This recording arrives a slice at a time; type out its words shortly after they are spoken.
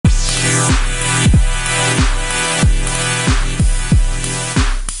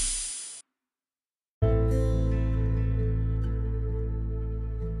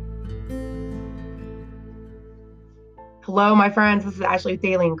Hello, my friends. This is Ashley with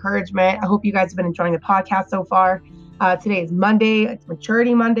Daily Encouragement. I hope you guys have been enjoying the podcast so far. Today is Monday. It's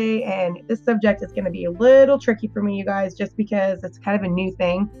Maturity Monday, and this subject is going to be a little tricky for me, you guys, just because it's kind of a new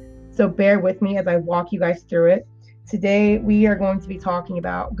thing. So bear with me as I walk you guys through it. Today, we are going to be talking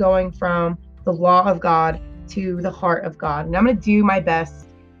about going from the law of God to the heart of God. And I'm going to do my best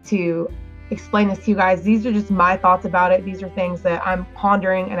to explain this to you guys. These are just my thoughts about it. These are things that I'm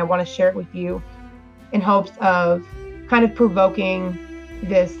pondering, and I want to share it with you in hopes of kind of provoking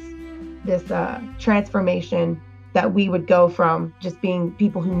this transformation that we would go from just being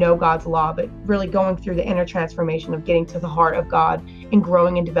people who know God's law, but really going through the inner transformation of getting to the heart of God and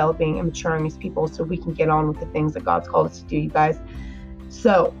growing and developing and maturing as people so we can get on with the things that God's called us to do, you guys.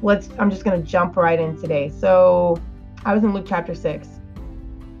 So I'm just going to jump right in today. So I was in Luke chapter 6,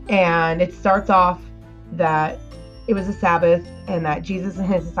 and it starts off that it was a Sabbath and that Jesus and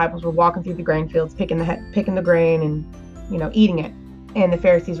his disciples were walking through the grain fields, picking the grain and, eating it. And the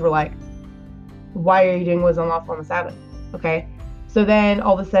Pharisees were like, why are you doing what is unlawful on the Sabbath? Okay. So then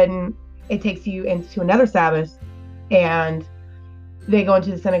all of a sudden it takes you into another Sabbath, and they go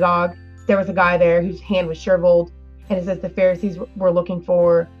into the synagogue. There was a guy there whose hand was shriveled, and it says the Pharisees were looking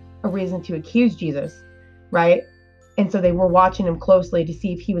for a reason to accuse Jesus, right? And so they were watching him closely to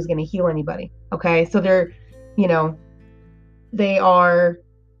see if he was going to heal anybody. Okay. So they are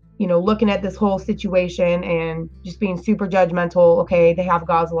looking at this whole situation and just being super judgmental. Okay, they have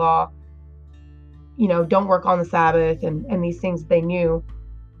God's law, don't work on the Sabbath and these things they knew.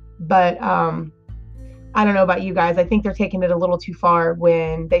 But I don't know about you guys. I think they're taking it a little too far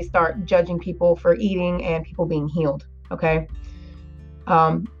when they start judging people for eating and people being healed. Okay.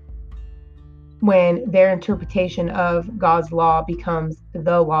 When their interpretation of God's law becomes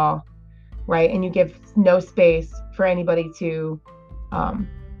the law, right? And you give no space for anybody to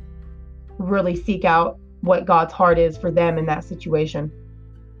really seek out what God's heart is for them in that situation.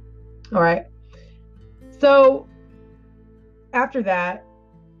 All right. So after that,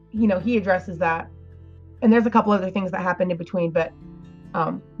 he addresses that. And there's a couple other things that happened in between, but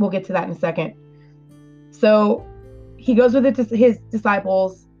we'll get to that in a second. So he goes with his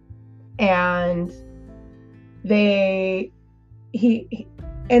disciples, and he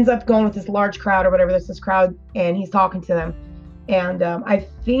ends up going with this large crowd or whatever. There's this crowd, and he's talking to them. And I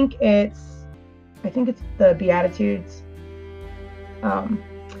think it's the Beatitudes.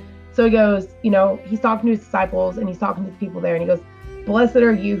 So he goes, he's talking to his disciples, and he's talking to the people there, and he goes, blessed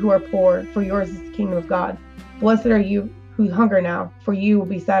are you who are poor, for yours is the kingdom of God. Blessed are you who hunger now, for you will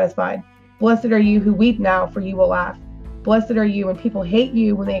be satisfied. Blessed are you who weep now, for you will laugh. Blessed are you when people hate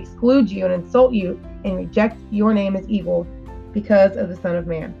you, when they exclude you and insult you and reject your name as evil because of the Son of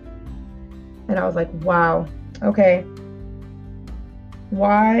Man. And I was like, wow, okay.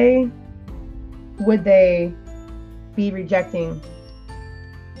 Why would they be rejecting?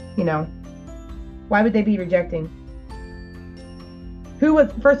 Why would they be rejecting?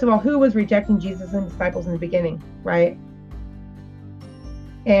 First of all, who was rejecting Jesus and disciples in the beginning, right?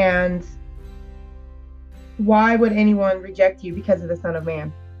 And why would anyone reject you because of the Son of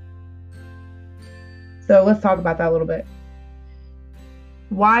Man? So let's talk about that a little bit.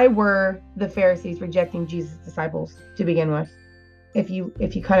 Why were the Pharisees rejecting Jesus' disciples to begin with? If you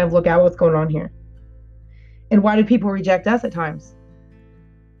kind of look at what's going on here. And why do people reject us at times?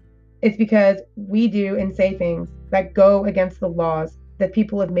 It's because we do and say things that go against the laws that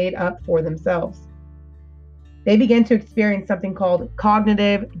people have made up for themselves. They begin to experience something called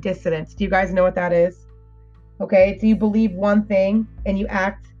cognitive dissonance. Do you guys know what that is? Okay, so you believe one thing and you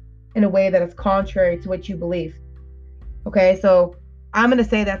act in a way that is contrary to what you believe. Okay, so I'm going to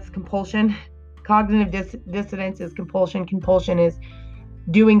say that's compulsion. Cognitive dissonance is compulsion. Compulsion is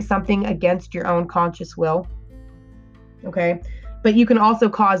doing something against your own conscious will. Okay, but you can also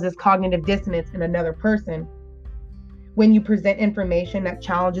cause this cognitive dissonance in another person when you present information that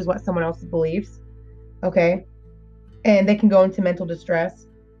challenges what someone else believes. Okay, and they can go into mental distress.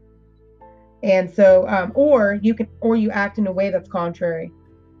 And so, or you act in a way that's contrary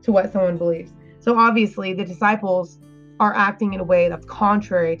to what someone believes. So obviously the disciples are acting in a way that's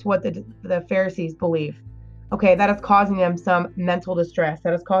contrary to what the Pharisees believe. Okay, that is causing them some mental distress.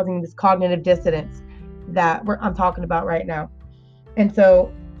 That is causing this cognitive dissonance that I'm talking about right now. And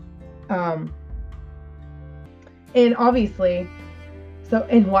so, and obviously,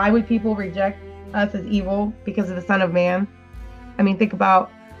 and why would people reject us as evil? Because of the Son of Man. I mean, think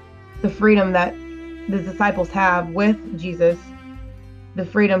about the freedom that the disciples have with Jesus, the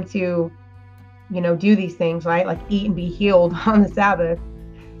freedom to, do these things, right? Like eat and be healed on the Sabbath,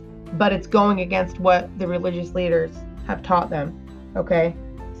 but it's going against what the religious leaders have taught them. Okay.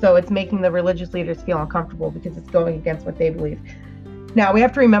 So it's making the religious leaders feel uncomfortable because it's going against what they believe. Now, we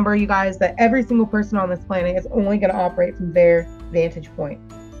have to remember, you guys, that every single person on this planet is only going to operate from their vantage point.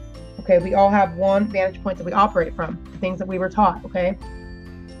 Okay, we all have one vantage point that we operate from, the things that we were taught, okay?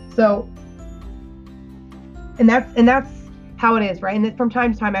 So, and that's how it is, right? And then from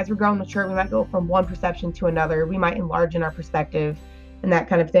time to time, as we're growing mature, we might go from one perception to another. We might enlarge in our perspective and that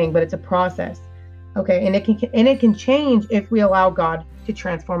kind of thing, but it's a process, okay? And it can change if we allow God to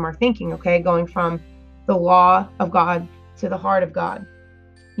transform our thinking, okay? Going from the law of God to the heart of God,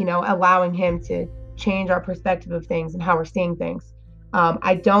 allowing him to change our perspective of things and how we're seeing things.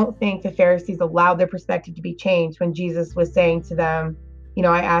 I don't think the Pharisees allowed their perspective to be changed when Jesus was saying to them,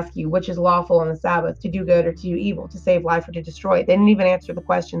 I ask you, which is lawful on the Sabbath, to do good or to do evil, to save life or to destroy it? They didn't even answer the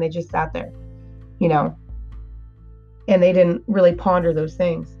question. They just sat there, and they didn't really ponder those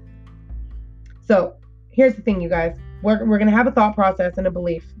things. So here's the thing, you guys. We're going to have a thought process and a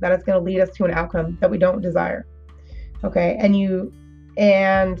belief that it's going to lead us to an outcome that we don't desire. Okay.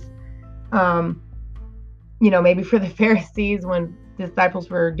 Maybe for the Pharisees, when the disciples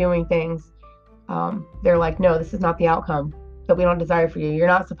were doing things, they're like, no, this is not the outcome that we don't desire for you. You're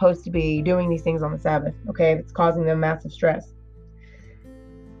not supposed to be doing these things on the Sabbath. Okay. It's causing them massive stress.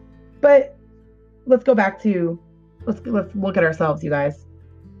 But let's go back to, let's look at ourselves, you guys.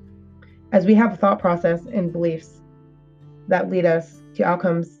 As we have a thought process and beliefs that lead us to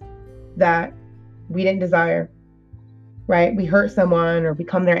outcomes that we didn't desire, right? We hurt someone or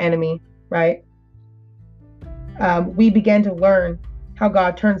become their enemy, right? We begin to learn how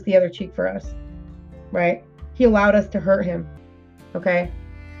God turns the other cheek for us, right? He allowed us to hurt him, okay?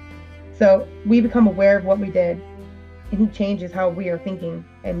 So we become aware of what we did, and he changes how we are thinking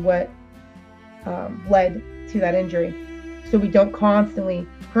and what led to that injury. So we don't constantly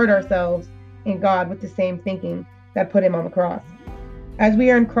hurt ourselves and God with the same thinking that put him on the cross. As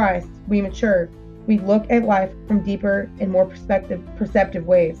we are in Christ, we mature. We look at life from deeper and more perceptive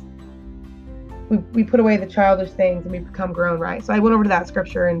ways. We put away the childish things and we become grown, right? So I went over to that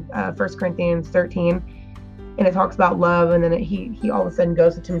scripture in 1 Corinthians 13, and it talks about love, and then he all of a sudden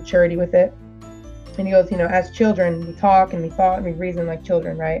goes into maturity with it. And he goes, as children, we talk and we thought and we reason like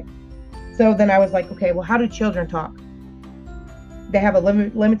children, right? So then I was like, okay, well, how do children talk? They have a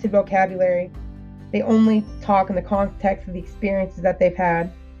limited vocabulary. They only talk in the context of the experiences that they've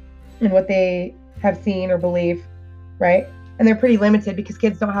had and what they have seen or believe, right? And they're pretty limited because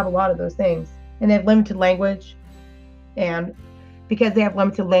kids don't have a lot of those things. And they have limited language. And because they have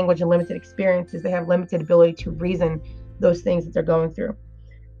limited language and limited experiences, they have limited ability to reason those things that they're going through.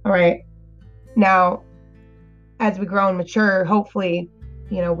 All right. Now, as we grow and mature, hopefully,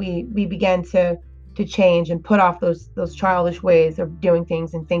 we begin to change and put off those childish ways of doing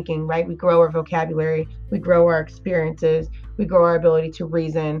things and thinking, right? We grow our vocabulary, we grow our experiences, we grow our ability to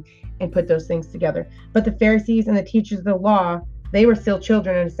reason and put those things together. But the Pharisees and the teachers of the law, they were still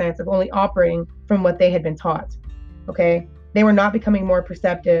children in a sense of only operating from what they had been taught, okay? They were not becoming more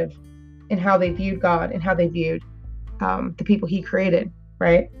perceptive in how they viewed God and how they viewed the people he created,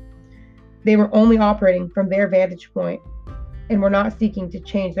 right? They were only operating from their vantage point and were not seeking to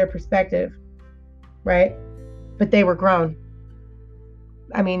change their perspective, right? But they were grown.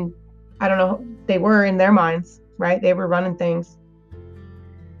 I mean, I don't know, they were in their minds, right? They were running things.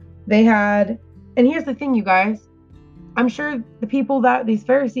 And here's the thing, you guys, I'm sure the people these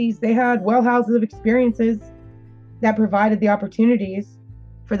Pharisees, they had well houses of experiences that provided the opportunities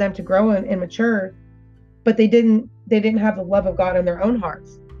for them to grow and mature, but they didn't have the love of God in their own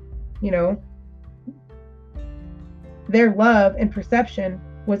hearts, Their love and perception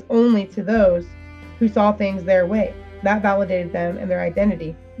was only to those who saw things their way. That validated them and their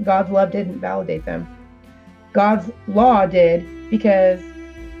identity. God's love didn't validate them. God's law did, because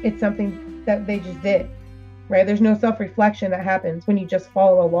it's something that they just did, right? There's no self-reflection that happens when you just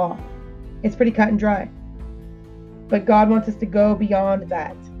follow a law. It's pretty cut and dry. But God wants us to go beyond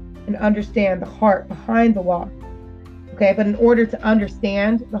that and understand the heart behind the law. Okay, but in order to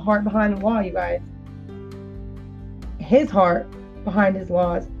understand the heart behind the law, you guys, his heart behind his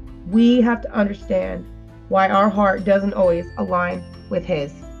laws, we have to understand why our heart doesn't always align with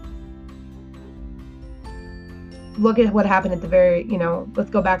his. Look at what happened at the very, let's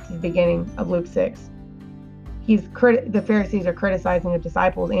go back to the beginning of Luke 6. The Pharisees are criticizing the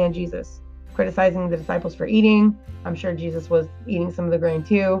disciples and Jesus, criticizing the disciples for eating. I'm sure Jesus was eating some of the grain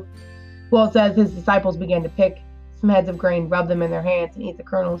too. Well, it says his disciples began to pick some heads of grain, rub them in their hands, and eat the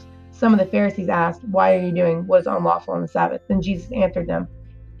kernels. Some of the Pharisees asked, "Why are you doing what is unlawful on the Sabbath?" Then Jesus answered them,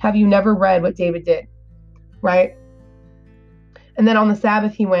 "Have you never read what David did?" Right? And then on the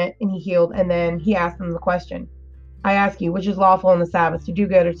Sabbath he went and he healed, and then he asked them the question. I ask you, which is lawful on the Sabbath, to do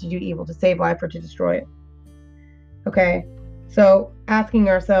good or to do evil, to save life or to destroy it? Okay, so asking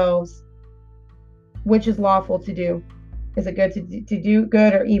ourselves, which is lawful to do? Is it good to do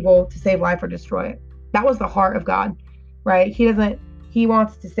good or evil, to save life or destroy it? That was the heart of God, right? He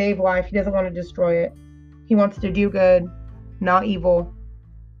wants to save life. He doesn't want to destroy it. He wants to do good, not evil.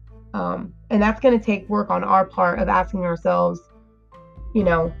 And that's going to take work on our part of asking ourselves,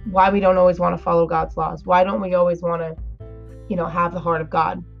 why we don't always want to follow God's laws. Why don't we always want to, have the heart of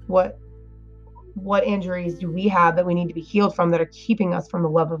God? What injuries do we have that we need to be healed from that are keeping us from the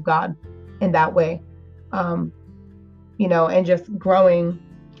love of God in that way? And just growing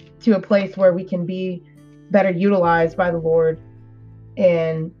to a place where we can be better utilized by the Lord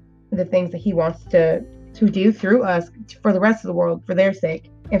in the things that he wants to do through us for the rest of the world, for their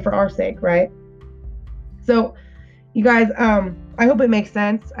sake and for our sake, right? So you guys, I hope it makes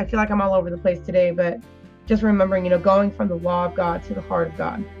sense. I feel like I'm all over the place today, but just remembering, going from the law of God to the heart of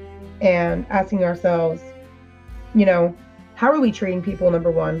God and asking ourselves, how are we treating people, number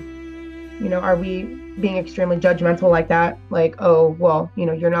one? Are we being extremely judgmental like that? Like, oh, well,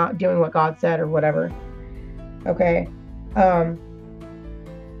 you're not doing what God said or whatever. Okay.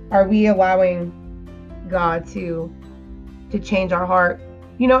 Are we allowing God to change our heart?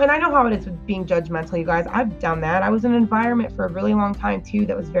 And I know how it is with being judgmental, you guys. I've done that. I was in an environment for a really long time too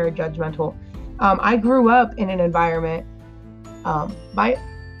that was very judgmental. I grew up in an environment. I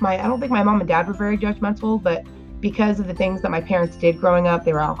don't think my mom and dad were very judgmental, but because of the things that my parents did growing up,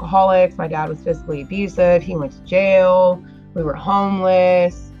 they were alcoholics. My dad was physically abusive. He went to jail. We were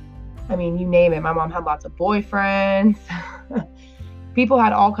homeless. I mean, you name it. My mom had lots of boyfriends. People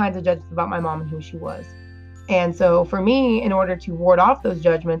had all kinds of judgments about my mom and who she was. And so for me, in order to ward off those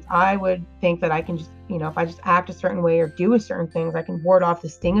judgments, I would think that I can just, if I just act a certain way or do a certain things, I can ward off the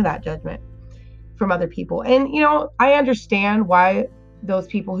sting of that judgment from other people. And, I understand why those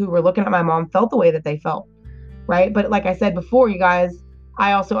people who were looking at my mom felt the way that they felt, right? But like I said before, you guys,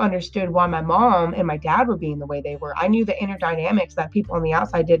 I also understood why my mom and my dad were being the way they were. I knew the inner dynamics that people on the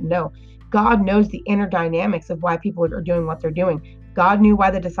outside didn't know. God knows the inner dynamics of why people are doing what they're doing. God knew why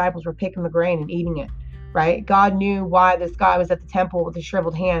the disciples were picking the grain and eating it, right? God knew why this guy was at the temple with a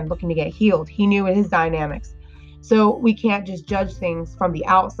shriveled hand looking to get healed. He knew his dynamics. So we can't just judge things from the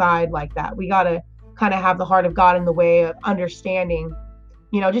outside like that. We got to kind of have the heart of God in the way of understanding,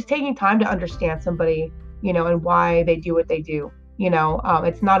 just taking time to understand somebody, and why they do what they do.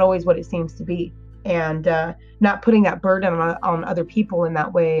 It's not always what it seems to be. And not putting that burden on other people in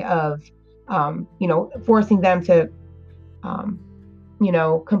that way of, forcing them to,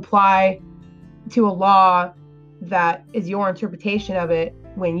 comply to a law that is your interpretation of it,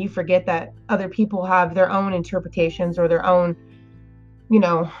 when you forget that other people have their own interpretations or their own,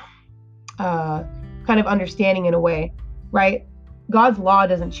 kind of understanding in a way, right? God's law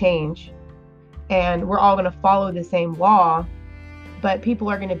doesn't change, and we're all going to follow the same law, but people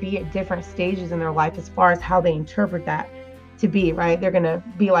are going to be at different stages in their life as far as how they interpret that to be, right? They're going to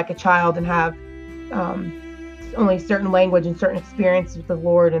be like a child and have only certain language and certain experiences with the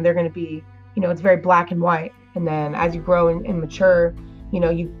Lord, and they're going to be, it's very black and white. And then as you grow and mature,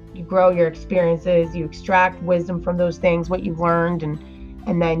 you grow your experiences, you extract wisdom from those things, what you've learned,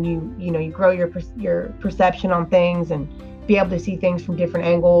 and then you grow your perception on things and be able to see things from different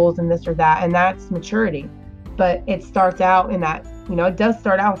angles and this or that, and that's maturity. But it starts out in that, it does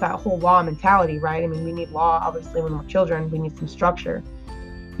start out with that whole law mentality, right? I mean, we need law, obviously, when we're children. We need some structure,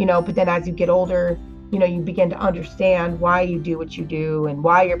 but then as you get older, you begin to understand why you do what you do and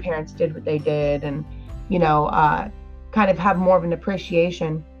why your parents did what they did, and kind of have more of an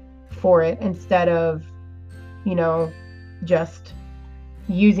appreciation for it, instead of just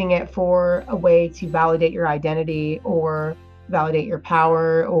using it for a way to validate your identity or validate your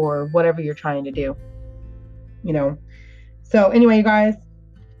power or whatever you're trying to do. So anyway, you guys,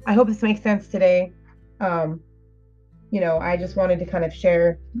 I hope this makes sense today. I just wanted to kind of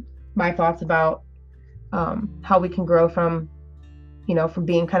share my thoughts about how we can grow from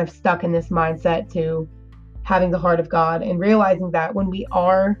being kind of stuck in this mindset to having the heart of God, and realizing that when we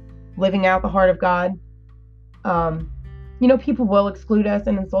are living out the heart of God, people will exclude us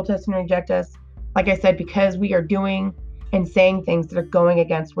and insult us and reject us, like I said, because we are doing and saying things that are going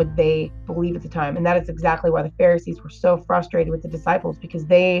against what they believe at the time. And that is exactly why the Pharisees were so frustrated with the disciples, because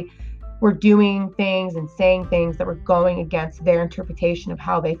they were doing things and saying things that were going against their interpretation of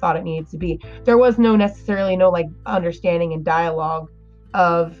how they thought it needed to be. There was no understanding and dialogue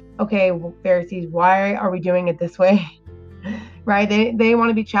of, okay, well, Pharisees, why are we doing it this way? Right? They want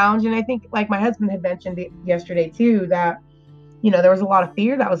to be challenged. And I think, like my husband had mentioned yesterday too, that, there was a lot of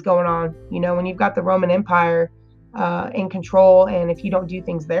fear that was going on. When you've got the Roman Empire, in control, and if you don't do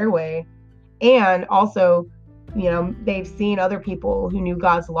things their way. And also, they've seen other people who knew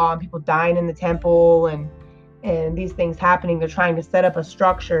God's law and people dying in the temple and these things happening. They're trying to set up a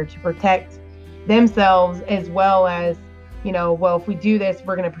structure to protect themselves, as well as, well, if we do this,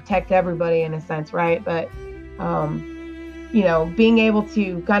 we're going to protect everybody in a sense, right? But, being able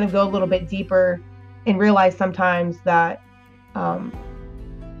to kind of go a little bit deeper and realize sometimes that,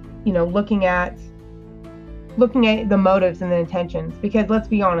 looking at the motives and the intentions, because let's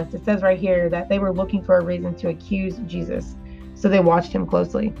be honest, it says right here that they were looking for a reason to accuse Jesus. So they watched him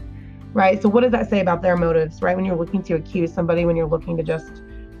closely, right? So what does that say about their motives, right? When you're looking to accuse somebody, when you're looking to just,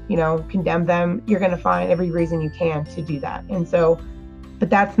 condemn them, you're going to find every reason you can to do that. And so, but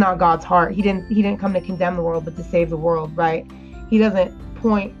that's not God's heart. He didn't come to condemn the world, but to save the world, right? He doesn't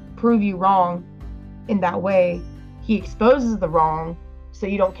prove you wrong in that way. He exposes the wrong so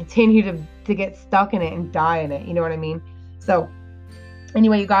you don't continue to get stuck in it and die in it. You know what I mean? So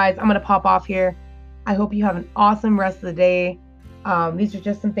anyway, you guys, I'm going to pop off here. I hope you have an awesome rest of the day. These are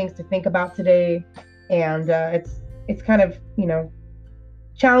just some things to think about today. And it's kind of,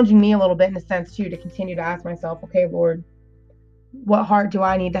 challenging me a little bit in a sense too, to continue to ask myself, okay, Lord, what heart do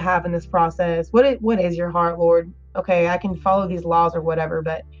I need to have in this process? What is your heart, Lord? Okay, I can follow these laws or whatever,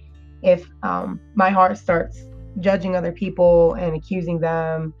 but if my heart starts judging other people and accusing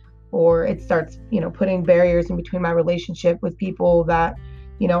them, or it starts, putting barriers in between my relationship with people that,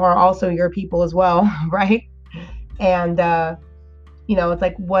 are also your people as well, right? And, it's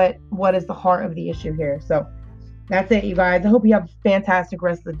like, what is the heart of the issue here? So that's it, you guys. I hope you have a fantastic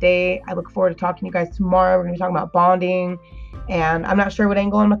rest of the day. I look forward to talking to you guys tomorrow. We're going to be talking about bonding, and I'm not sure what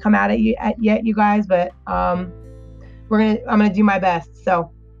angle I'm going to come at it yet, you guys, but I'm going to do my best.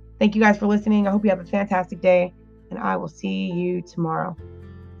 So thank you guys for listening. I hope you have a fantastic day, and I will see you tomorrow.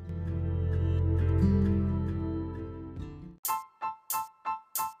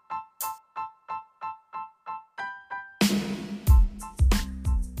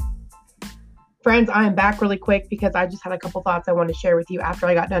 Friends, I am back really quick because I just had a couple thoughts I wanted to share with you after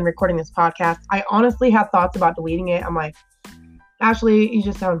I got done recording this podcast. I honestly had thoughts about deleting it. I'm like, Ashley, you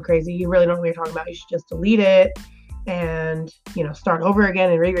just sound crazy. You really don't know what you're talking about. You should just delete it and, start over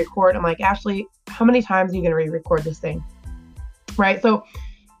again and re-record. I'm like, Ashley, how many times are you going to re-record this thing? Right? So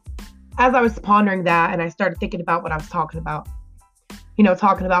as I was pondering that, and I started thinking about what I was talking about,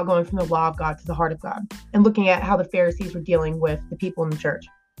 talking about going from the law of God to the heart of God, and looking at how the Pharisees were dealing with the people in the church.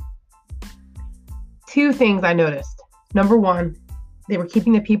 Two things I noticed. Number one, they were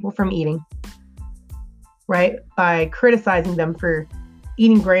keeping the people from eating, right? By criticizing them for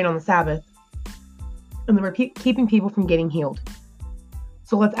eating grain on the Sabbath. And they were keeping people from getting healed.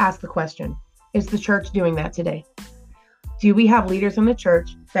 So let's ask the question, is the church doing that today? Do we have leaders in the church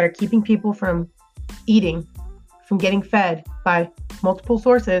that are keeping people from eating, from getting fed by multiple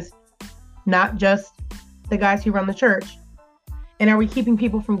sources, not just the guys who run the church? And are we keeping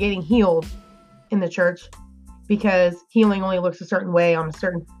people from getting healed in the church because healing only looks a certain way on a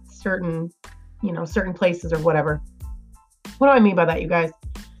certain places or whatever? What do I mean by that, you guys?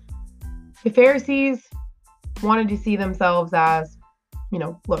 The Pharisees wanted to see themselves as,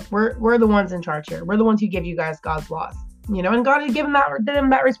 look, we're the ones in charge here. We're the ones who give you guys God's laws, and God had given them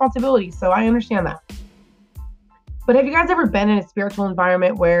that responsibility. So I understand that. But have you guys ever been in a spiritual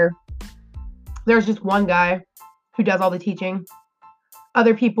environment where there's just one guy who does all the teaching?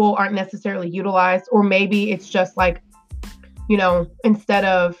 Other people aren't necessarily utilized, or maybe it's just like, instead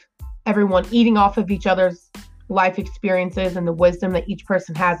of everyone eating off of each other's life experiences and the wisdom that each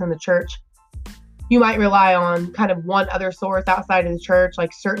person has in the church, you might rely on kind of one other source outside of the church,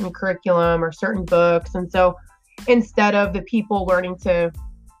 like certain curriculum or certain books. And so instead of the people learning to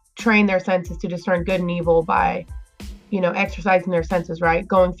train their senses to discern good and evil by, exercising their senses, right?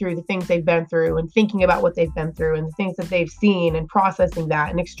 Going through the things they've been through and thinking about what they've been through and the things that they've seen and processing that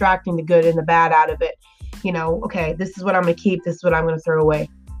and extracting the good and the bad out of it. Okay, this is what I'm going to keep. This is what I'm going to throw away.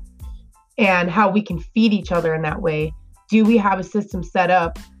 And how we can feed each other in that way. Do we have a system set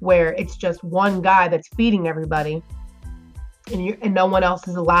up where it's just one guy that's feeding everybody and no one else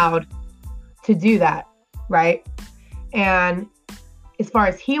is allowed to do that, right? And as far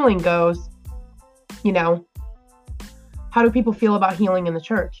as healing goes, how do people feel about healing in the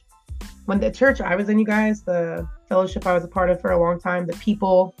church? When the church I was in, you guys, the fellowship I was a part of for a long time, the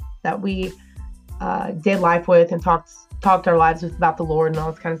people that we did life with and talked our lives with about the Lord and all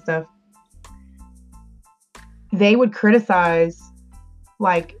this kind of stuff, they would criticize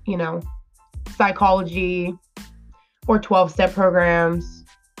psychology or 12-step programs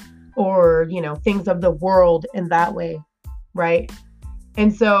or, things of the world in that way, right?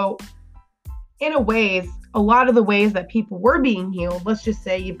 And so in a ways, a lot of the ways that people were being healed, let's just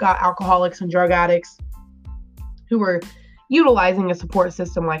say you've got alcoholics and drug addicts who were utilizing a support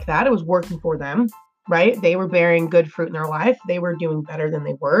system like that. It was working for them, right? They were bearing good fruit in their life. They were doing better than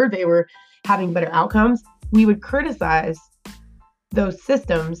they were. They were having better outcomes. We would criticize those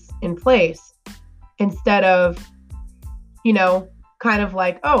systems in place instead of, kind of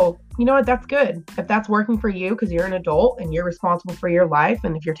like, oh, you know what, that's good. If that's working for you because you're an adult and you're responsible for your life,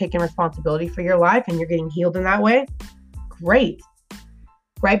 and if you're taking responsibility for your life and you're getting healed in that way, great,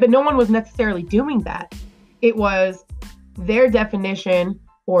 right? But no one was necessarily doing that. It was their definition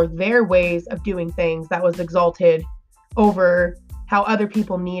or their ways of doing things that was exalted over how other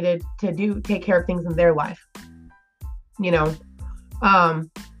people needed to take care of things in their life.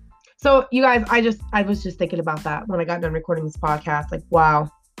 So you guys, I was just thinking about that when I got done recording this podcast. Like,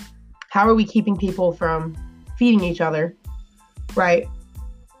 wow, how are we keeping people from feeding each other, right?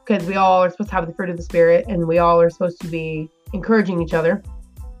 Because we all are supposed to have the fruit of the Spirit, and we all are supposed to be encouraging each other.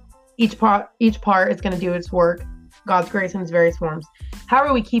 Each part is going to do its work, God's grace in its various forms. How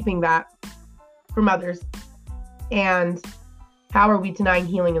are we keeping that from others? And how are we denying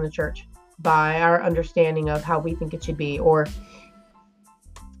healing in the church? By our understanding of how we think it should be, or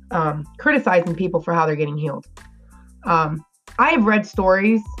criticizing people for how they're getting healed. I have read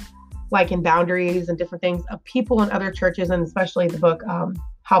stories like in Boundaries and different things of people in other churches, and especially the book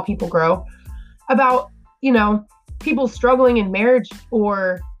How People Grow, about people struggling in marriage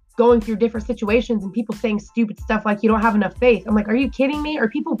or going through different situations, and people saying stupid stuff like, you don't have enough faith. I'm like, are you kidding me? Are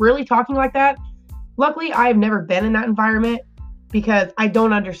people really talking like that? Luckily, I've never been in that environment, because I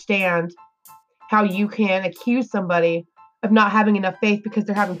don't understand how you can accuse somebody of not having enough faith because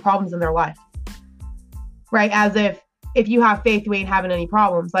they're having problems in their life, right? As if you have faith, you ain't having any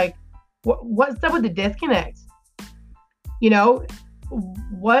problems. Like, what's up with the disconnect?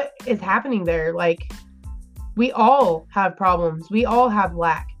 What is happening there? Like, we all have problems. We all have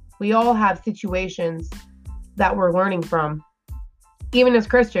lack. We all have situations that we're learning from, even as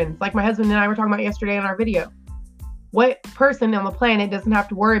Christians. Like my husband and I were talking about yesterday in our video. What person on the planet doesn't have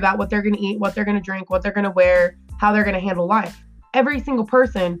to worry about what they're going to eat, what they're going to drink, what they're going to wear, how they're going to handle life? Every single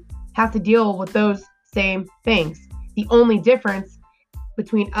person has to deal with those same things. The only difference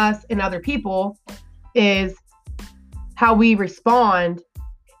between us and other people is how we respond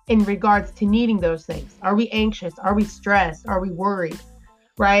in regards to needing those things. Are we anxious? Are we stressed? Are we worried?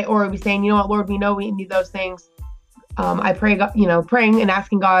 Right? Or are we saying, you know what, Lord, we know we need those things. I pray, praying and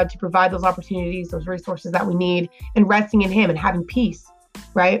asking God to provide those opportunities, those resources that we need, and resting in Him and having peace,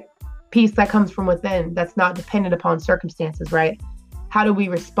 right? Peace that comes from within, that's not dependent upon circumstances, right? How do we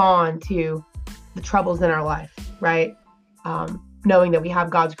respond to the troubles in our life, right? Knowing that we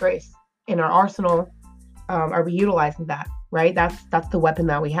have God's grace in our arsenal. Are we utilizing that, right? That's the weapon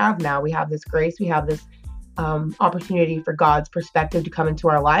that we have now. We have this grace. We have this opportunity for God's perspective to come into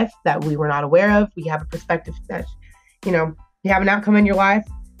our life that we were not aware of. We have a perspective that, you have an outcome in your life.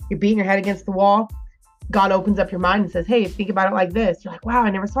 You're beating your head against the wall. God opens up your mind and says, hey, think about it like this. You're like, wow,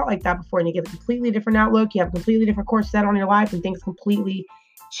 I never saw it like that before. And you get a completely different outlook. You have a completely different course set on your life, and things completely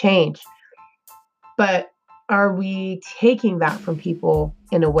change. But are we taking that from people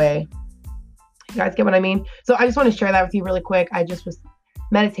in a way? You guys get what I mean? So I just want to share that with you really quick. I just was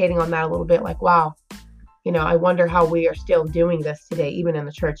meditating on that a little bit, like, wow, I wonder how we are still doing this today, even in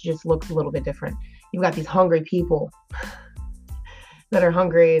the church. It just looks a little bit different. You've got these hungry people that are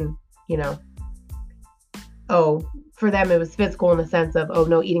hungry, and, for them it was physical in the sense of,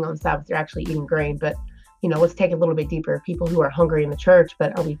 no eating on the Sabbath, they're actually eating grain. But, let's take it a little bit deeper. People who are hungry in the church,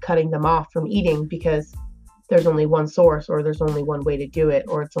 but are we cutting them off from eating because there's only one source, or there's only one way to do it,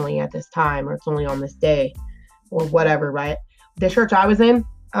 or it's only at this time, or it's only on this day, or whatever, right? The church I was in,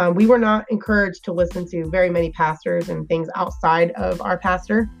 we were not encouraged to listen to very many pastors and things outside of our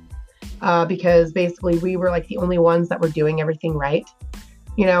pastor, because basically we were like the only ones that were doing everything right.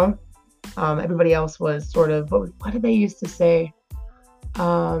 Everybody else was sort of, what did they used to say?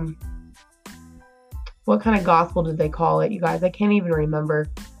 What kind of gospel did they call it, you guys? I can't even remember.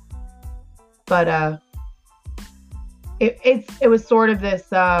 But it was sort of this,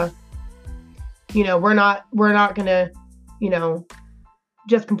 we're not gonna,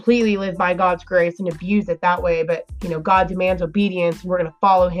 just completely live by God's grace and abuse it that way. But, God demands obedience, and we're going to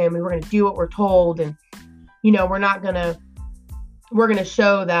follow Him, and we're going to do what we're told. And, we're going to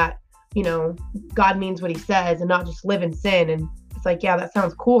show that, God means what He says and not just live in sin. And it's like, yeah, that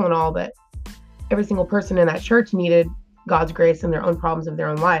sounds cool and all, but every single person in that church needed God's grace and their own problems of their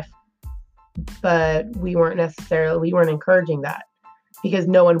own life. But we weren't encouraging that, because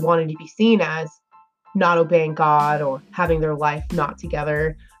no one wanted to be seen as not obeying God or having their life not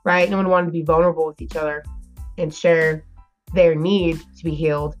together, right? No one wanted to be vulnerable with each other. and share their need to be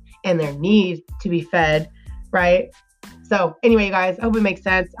healed and their need to be fed, right? So anyway, you guys, I hope it makes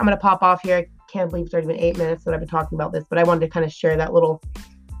sense. I'm going to pop off here. I can't believe it's already been 8 minutes that I've been talking about this, but I wanted to kind of share that little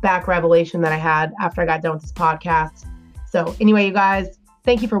back revelation that I had after I got done with this podcast. So anyway, you guys,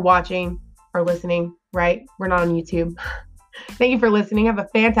 thank you for watching or listening, right? We're not on YouTube. Thank you for listening. Have a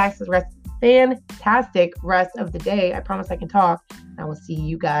fantastic rest of the day. I promise I can talk. I will see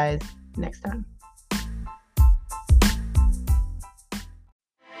you guys next time.